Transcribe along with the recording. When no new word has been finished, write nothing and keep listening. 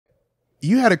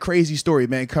you had a crazy story,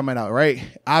 man, coming out, right?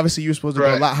 Obviously, you were supposed to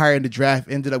go a lot higher in the draft,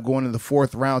 ended up going in the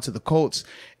 4th round to the Colts,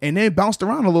 and then bounced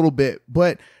around a little bit.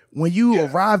 But when you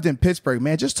arrived in Pittsburgh,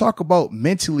 man, just talk about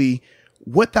mentally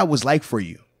what that was like for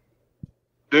you.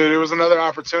 Dude, it was another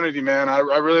opportunity, man. I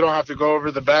really don't have to go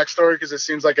over the backstory because it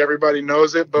seems like everybody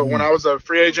knows it. But when I was a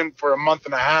free agent for a month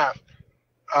and a half,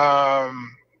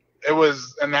 it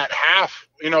was in that half,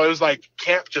 it was like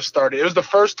camp just started. It was the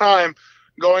first time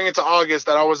going into August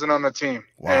that I wasn't on the team.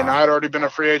 Wow. And I had already been a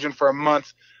free agent for a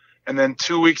month. And then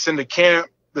 2 weeks into camp,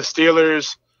 the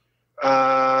Steelers,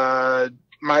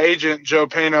 my agent, Joe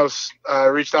Panos,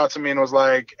 reached out to me and was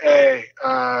like, hey,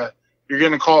 you're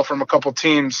getting a call from a couple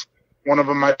teams. One of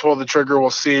them might pull the trigger. We'll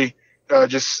see.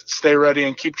 Just stay ready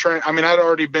and keep training. I mean, I'd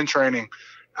already been training.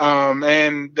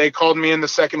 And they called me in the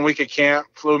second week of camp,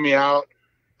 flew me out,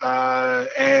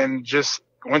 and just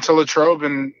went to Latrobe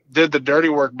and did the dirty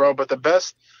work, bro. But the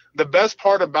best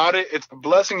part about it, it's a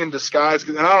blessing in disguise.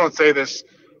 And I don't say this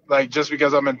like just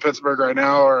because I'm in Pittsburgh right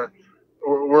now or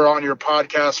we're on your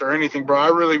podcast or anything, bro. I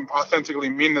really authentically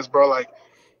mean this, bro. Like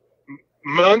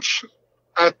Munch,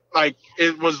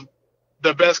 it was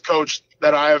the best coach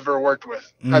that I ever worked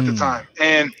with at the time.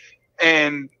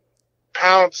 And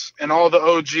Pounce and all the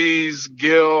OGs,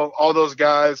 Gil, all those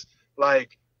guys,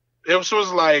 like this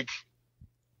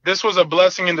was a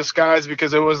blessing in disguise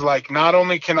because it was like, not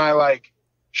only can I like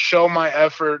show my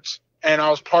efforts, and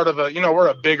I was part of we're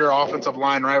a bigger offensive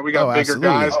line, right? We got bigger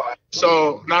guys.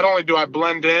 So not only do I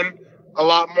blend in a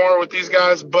lot more with these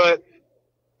guys,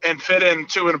 and fit in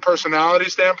too in a personality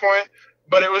standpoint,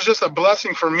 but it was just a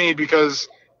blessing for me because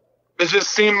it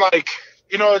just seemed like,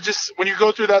 when you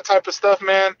go through that type of stuff,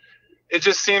 man, it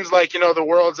just seems like, the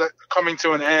world's coming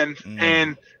to an end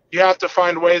and you have to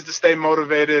find ways to stay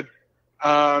motivated.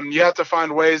 You have to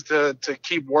find ways to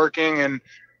keep working, and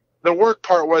the work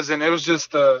part wasn't, it was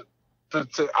just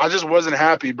I just wasn't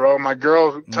happy, bro. My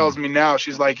girl tells me now,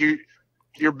 she's like,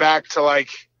 you're back to like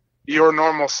your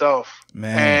normal self,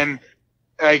 man. And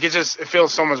like, it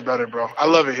feels so much better, bro. I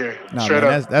love it here. Straight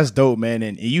up. That's dope, man.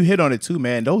 And you hit on it too,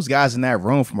 man. Those guys in that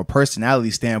room, from a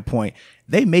personality standpoint,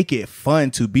 they make it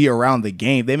fun to be around the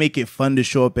game. They make it fun to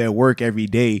show up at work every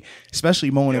day,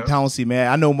 especially Moan and Pouncey,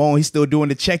 man. I know Moan, he's still doing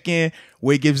the check-in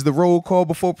where he gives the roll call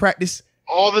before practice.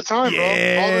 All the time, bro.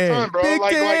 All the time, bro.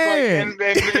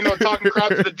 And talking crap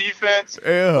to the defense,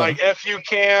 like F you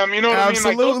Cam, you know what I mean?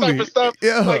 Like those type of stuff.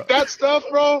 Yeah. Like that stuff,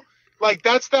 bro. Like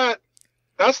that's the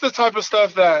type of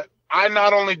stuff that I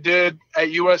not only did at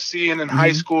USC and in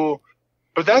high school,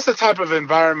 but that's the type of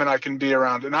environment I can be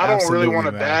around. And I don't really want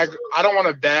to bag. I don't want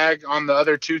to bag on the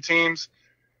other two teams,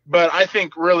 but I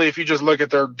think really if you just look at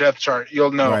their depth chart,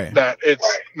 you'll know that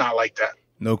it's not like that.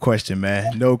 No question,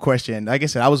 man. No question. Like I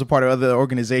said, I was a part of other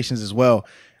organizations as well.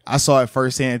 I saw it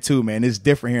firsthand too, man. It's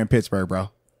different here in Pittsburgh, bro.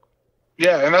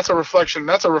 Yeah, and that's a reflection.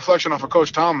 That's a reflection off of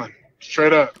Coach Tomlin,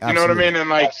 straight up. Absolutely. You know what I mean?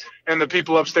 And and the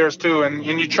people upstairs too. And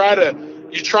you try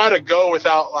to go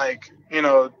without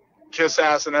kiss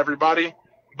ass and everybody,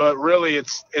 but really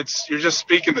it's you're just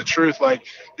speaking the truth. Like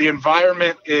the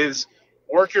environment is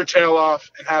work your tail off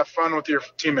and have fun with your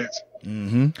teammates.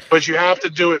 But you have to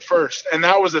do it first. And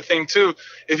that was the thing too.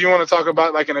 If you want to talk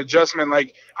about like an adjustment,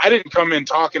 like I didn't come in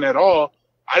talking at all.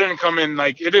 I didn't come in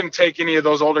it didn't take any of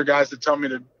those older guys to tell me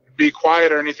to be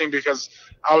quiet or anything because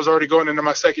I was already going into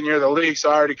my second year of the league.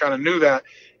 So I already kind of knew that.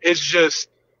 It's just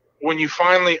when you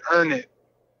finally earn it,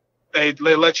 they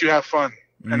let you have fun.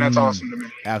 And that's awesome to me.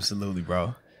 Absolutely,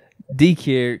 bro. Deke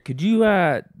here. Could you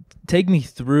take me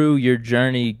through your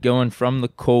journey going from the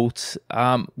Colts?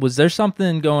 Was there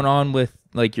something going on with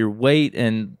like your weight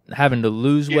and having to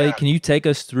lose weight? Can you take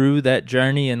us through that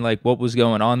journey and like what was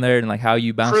going on there and like how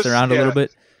you bounced around a little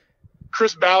bit?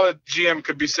 Chris Ballard, GM,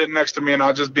 could be sitting next to me, and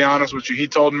I'll just be honest with you. He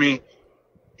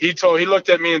looked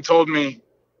at me and told me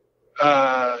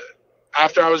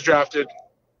after I was drafted,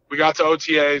 we got to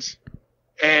OTAs,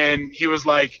 and he was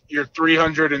like, "You're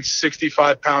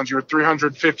 365 pounds. You were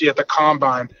 350 at the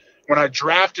combine. When I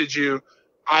drafted you,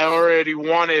 I already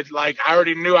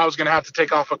knew I was going to have to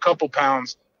take off a couple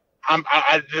pounds.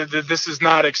 This is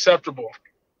not acceptable.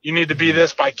 You need to be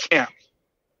this by camp."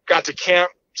 Got to camp,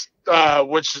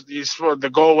 which the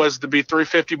goal was to be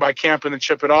 350 by camp and then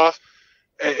chip it off.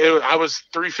 I was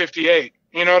 358.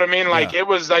 You know what I mean? Like it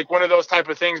was like one of those type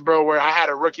of things, bro, where I had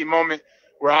a rookie moment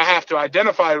where I have to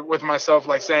identify with myself,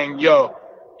 like saying, "Yo,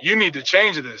 you need to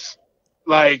change this.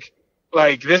 Like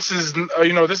this is,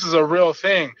 this is a real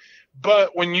thing."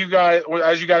 But when you guys,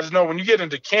 as you guys know, when you get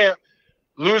into camp,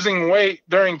 losing weight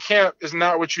during camp is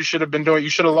not what you should have been doing. You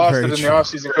should have lost it in the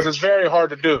offseason because it's very hard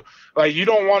to do. Like you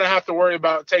don't want to have to worry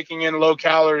about taking in low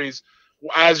calories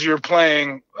as you're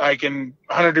playing like in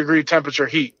 100-degree temperature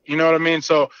heat. You know what I mean?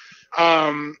 So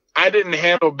I didn't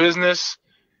handle business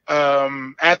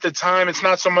at the time. It's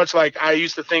not so much like I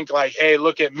used to think like, hey,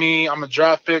 look at me, I'm a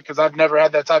draft pick, because I've never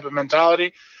had that type of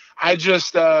mentality. I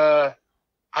just I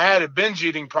had a binge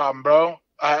eating problem, bro.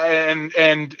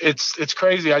 And it's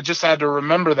crazy. I just had to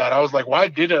remember that. I was like, why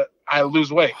did I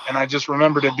lose weight? And I just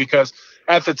remembered it because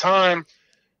at the time,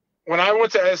 when I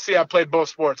went to SC, I played both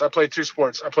sports. I played 2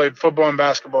 sports. I played football and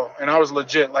basketball, and I was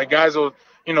legit. Like guys will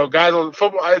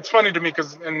football. It's funny to me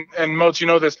because, and Moats, you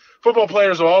know this, football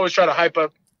players will always try to hype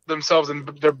up themselves in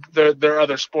their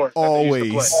other sport.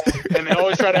 Always. And they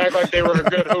always try to act like they were a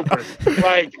good hooper.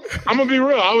 Like, I'm gonna be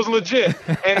real, I was legit.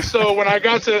 And so when I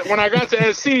got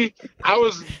to SC, I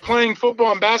was playing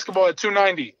football and basketball at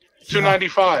 290,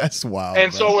 295. That's wild.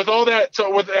 And bro. so with all that,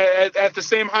 at the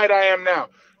same height I am now.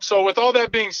 So with all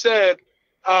that being said,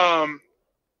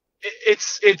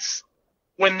 it's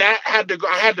when that had to go,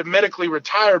 I had to medically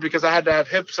retire because I had to have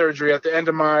hip surgery at the end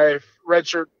of my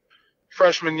redshirt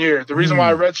freshman year. The reason why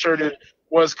I redshirted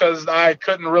was because I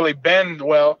couldn't really bend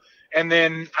well. And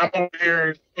then I'm over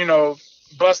here,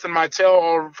 busting my tail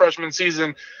all freshman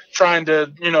season, trying to,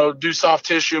 do soft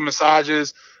tissue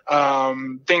massages,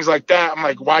 things like that. I'm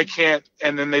like, why can't?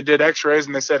 And then they did x-rays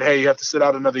and they said, hey, you have to sit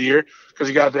out another year because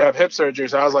you got to have hip surgery.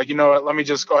 So I was like, you know what, let me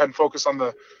just go ahead and focus on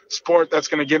the sport that's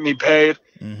going to get me paid.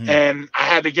 And I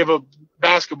had to give up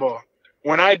basketball.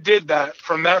 When I did that,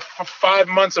 from that 5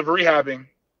 months of rehabbing,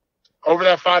 over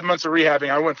that 5 months of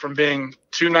rehabbing, I went from being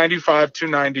 295,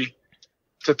 290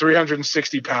 to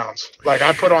 360 pounds. Like,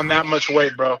 I put on that much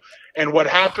weight, bro. And what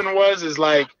happened is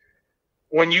like,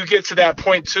 when you get to that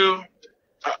point too,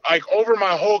 like over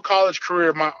my whole college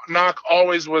career, my knock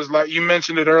always was like, you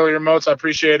mentioned it earlier, Moats. I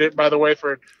appreciate it, by the way,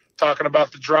 for talking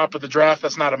about the drop of the draft.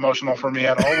 That's not emotional for me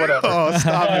at all. Whatever. Oh,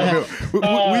 stop it. We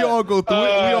all go through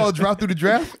it. We all drop through the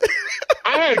draft.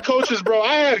 I had coaches, bro.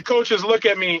 I had coaches look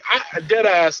at me. Dead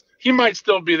ass. He might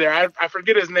still be there. I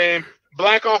forget his name.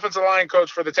 Black offensive line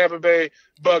coach for the Tampa Bay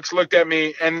Bucks looked at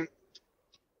me, and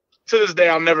to this day,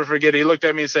 I'll never forget it. He looked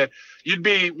at me and said, you'd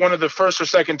be one of the first or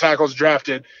second tackles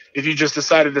drafted if you just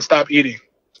decided to stop eating.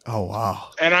 Oh,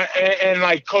 wow. And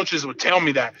like coaches would tell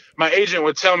me that. My agent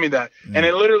would tell me that. And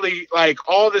it literally, like,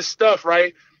 all this stuff,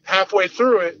 right, halfway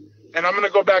through it, and I'm going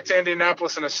to go back to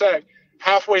Indianapolis in a sec,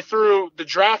 halfway through the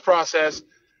draft process,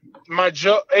 my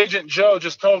agent Joe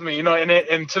just told me,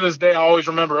 and to this day I always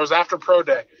remember, it was after pro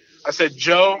day. I said,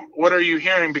 Joe, what are you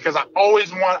hearing? Because I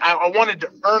wanted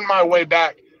to earn my way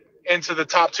back into the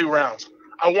top 2 rounds.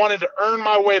 I wanted to earn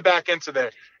my way back into there.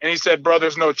 And he said, bro,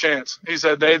 there's no chance. He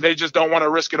said, they just don't want to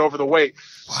risk it over the weight.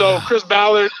 Wow. So Chris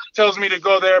Ballard tells me to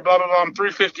go there, blah, blah, blah. I'm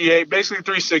 358, basically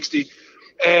 360.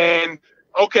 And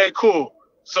okay, cool.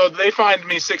 So they fined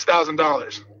me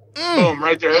 $6,000. Boom,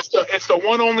 right there. It's the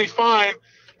one only fine.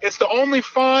 It's the only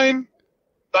fine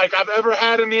like I've ever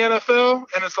had in the NFL,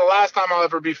 and it's the last time I'll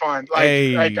ever be fined.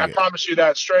 Like I promise you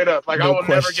that straight up. Like, no I will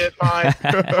question. Never get fined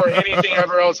for anything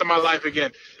ever else in my life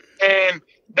again. And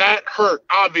that hurt,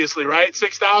 obviously, right?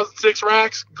 6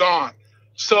 racks, gone.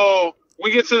 So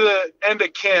we get to the end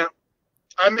of camp.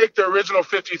 I make the original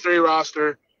 53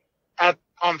 roster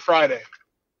on Friday.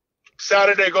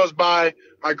 Saturday goes by.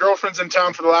 My girlfriend's in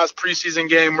town for the last preseason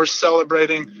game. We're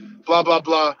celebrating, blah, blah,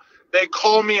 blah. They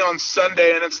call me on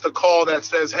Sunday, and it's the call that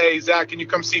says, hey, Zach, can you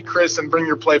come see Chris and bring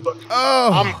your playbook?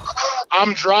 Oh.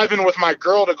 I'm driving with my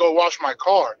girl to go wash my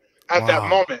car at that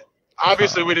moment.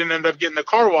 Obviously, we didn't end up getting the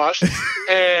car washed,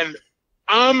 and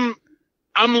I'm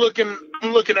looking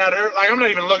at her like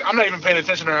I'm not even paying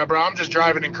attention to her, bro. I'm just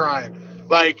driving and crying.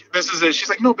 Like, this is it. She's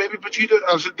like, no, baby, but you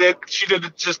did. She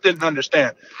just didn't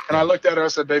understand. And I looked at her. I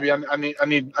said, baby, I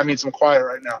need some quiet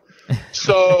right now.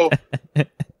 So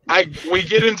we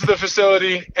get into the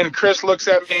facility, and Chris looks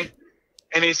at me,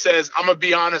 and he says, I'm gonna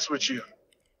be honest with you.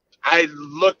 I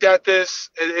looked at this.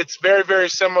 It's very, very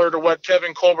similar to what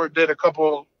Kevin Colbert did a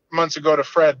couple months ago to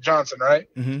Fred Johnson,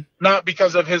 right? Mm-hmm. Not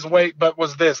because of his weight, but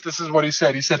was this. This is what he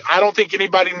said. He said, I don't think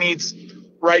anybody needs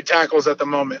right tackles at the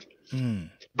moment.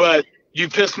 But you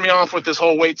pissed me off with this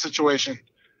whole weight situation.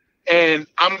 And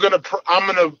I'm gonna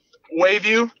waive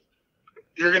you.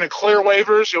 You're going to clear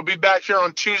waivers. You'll be back here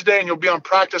on Tuesday, and you'll be on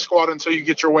practice squad until you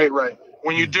get your weight right.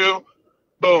 When you do,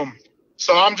 boom.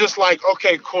 So I'm just like,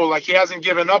 okay, cool. Like, he hasn't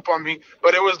given up on me.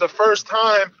 But it was the first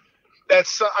time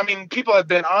people have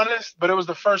been honest, but it was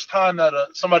the first time that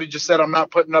somebody just said, I'm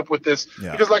not putting up with this.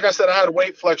 Yeah. Because, like I said, I had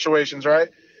weight fluctuations, right?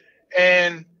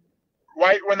 And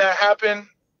right when that happened,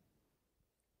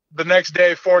 the next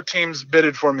day, 4 teams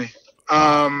bidded for me.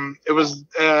 It was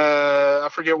I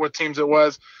forget what teams it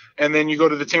was. And then you go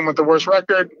to the team with the worst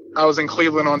record. I was in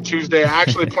Cleveland on Tuesday,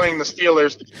 actually playing the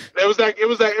Steelers. It was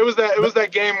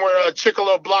that game where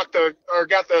Chicolo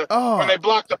when they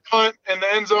blocked the punt in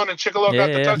the end zone and Chicolo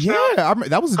got the touchdown. Yeah,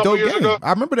 that was a dope game. Ago.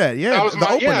 I remember that. Yeah, that was it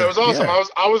was awesome. Yeah.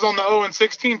 I was on the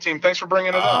 0-16 team. Thanks for bringing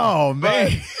it up. Oh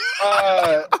man.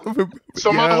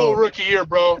 So my whole rookie year,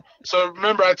 bro. So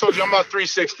remember, I told you I'm about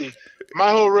 360.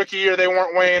 My whole rookie year, they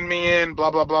weren't weighing me in,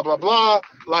 blah, blah, blah, blah, blah.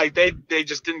 Like, they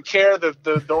just didn't care.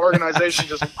 The organization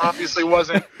just obviously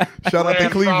wasn't Shout out to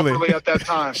Cleveland properly at that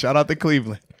time. Shout out to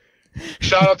Cleveland.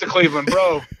 Shout out to Cleveland,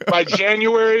 bro. By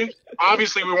January,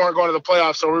 obviously we weren't going to the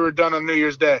playoffs, so we were done on New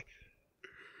Year's Day.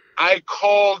 I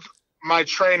called my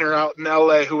trainer out in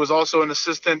L.A., who was also an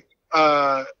assistant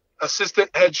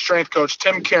head strength coach,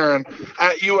 Tim Karen,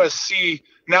 at USC.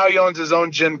 Now he owns his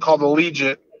own gym called the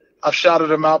Legit. I've shouted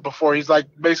him out before. He's like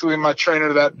basically my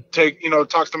trainer that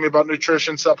talks to me about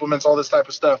nutrition, supplements, all this type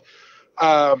of stuff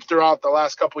throughout the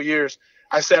last couple of years.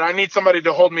 I said, I need somebody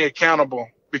to hold me accountable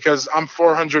because I'm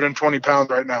 420 pounds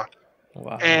right now.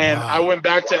 Wow. And I went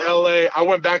back to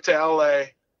LA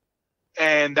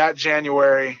and that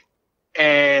January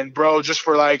and bro, just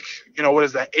for like, what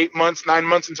is that? 8 months, 9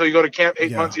 months until you go to camp,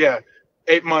 8 months. Yeah.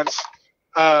 8 months.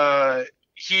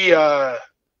 He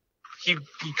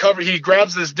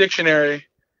grabs this dictionary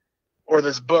or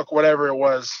this book, whatever it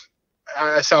was.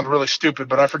 I sound really stupid,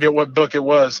 but I forget what book it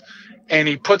was. And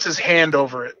he puts his hand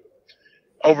over it,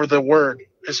 over the word,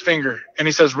 his finger. And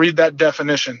he says, read that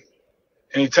definition.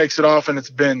 And he takes it off and it's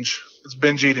binge. It's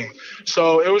binge eating.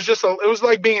 So it was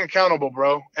like being accountable,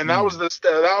 bro. And I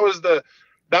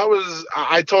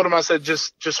told him, I said,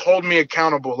 just hold me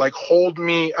accountable. Like hold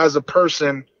me as a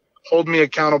person, hold me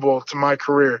accountable to my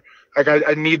career. Like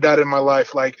I need that in my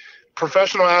life. Like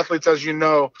professional athletes, as you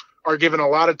know, are given a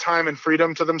lot of time and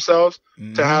freedom to themselves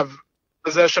to have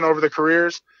possession over their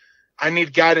careers. I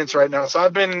need guidance right now. So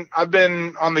I've been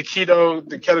on the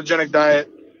ketogenic diet,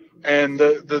 and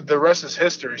the rest is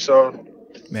history. So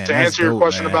man, to answer your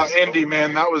question about Indy,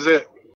 man, that was it.